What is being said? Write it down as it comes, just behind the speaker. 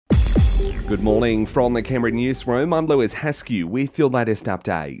Good morning from the Canberra newsroom. I'm Lewis Haskew with your latest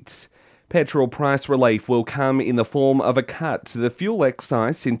updates. Petrol price relief will come in the form of a cut to the fuel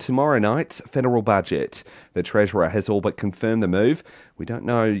excise in tomorrow night's federal budget. The Treasurer has all but confirmed the move. We don't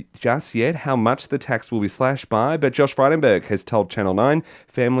know just yet how much the tax will be slashed by, but Josh Frydenberg has told Channel 9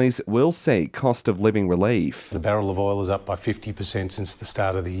 families will see cost of living relief. The barrel of oil is up by 50% since the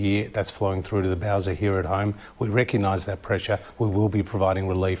start of the year. That's flowing through to the Bowser here at home. We recognise that pressure. We will be providing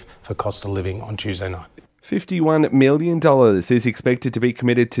relief for cost of living on Tuesday night. $51 million is expected to be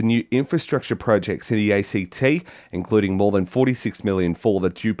committed to new infrastructure projects in the ACT, including more than $46 million for the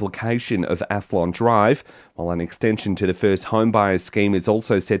duplication of Athlon Drive, while an extension to the first home buyers scheme is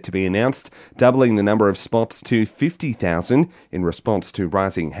also set to be announced, doubling the number of spots to 50,000 in response to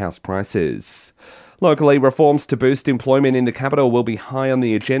rising house prices. Locally, reforms to boost employment in the capital will be high on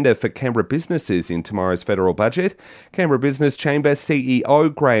the agenda for Canberra businesses in tomorrow's federal budget. Canberra Business Chamber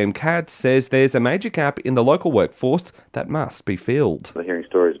CEO Graham Katz says there's a major gap in the local workforce that must be filled. We're hearing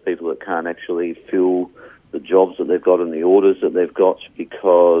stories of people that can't actually fill the jobs that they've got and the orders that they've got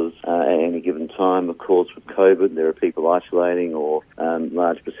because at any given time, of course, with COVID, there are people isolating or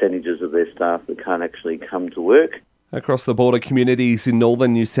large percentages of their staff that can't actually come to work. Across the border, communities in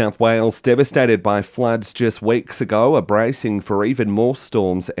northern New South Wales devastated by floods just weeks ago are bracing for even more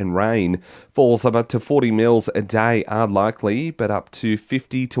storms and rain. Falls of up to 40 mils a day are likely, but up to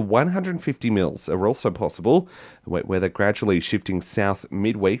 50 to 150 mils are also possible. The wet weather gradually shifting south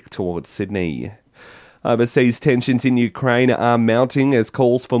midweek towards Sydney. Overseas tensions in Ukraine are mounting as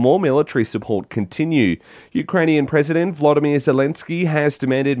calls for more military support continue. Ukrainian President Volodymyr Zelensky has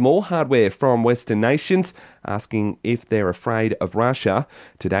demanded more hardware from Western nations, asking if they're afraid of Russia.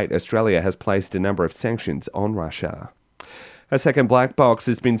 To date, Australia has placed a number of sanctions on Russia. A second black box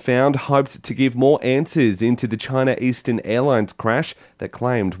has been found, hoped to give more answers into the China Eastern Airlines crash that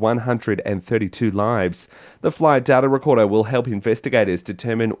claimed 132 lives. The flight data recorder will help investigators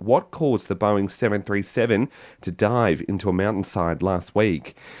determine what caused the Boeing 737 to dive into a mountainside last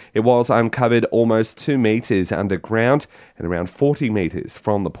week. It was uncovered almost 2 metres underground and around 40 metres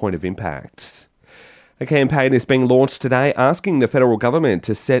from the point of impact. A campaign is being launched today asking the federal government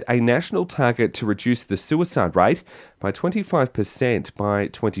to set a national target to reduce the suicide rate by 25% by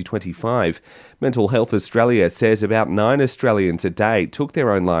 2025. Mental Health Australia says about 9 Australians a day took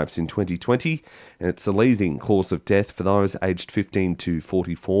their own lives in 2020, and it's the leading cause of death for those aged 15 to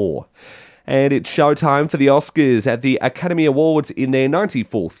 44. And it's showtime for the Oscars at the Academy Awards in their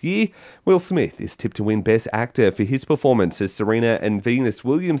 94th year. Will Smith is tipped to win Best Actor for his performance as Serena and Venus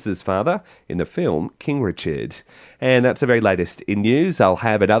Williams' father in the film King Richard. And that's the very latest in news. I'll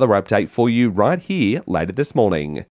have another update for you right here later this morning.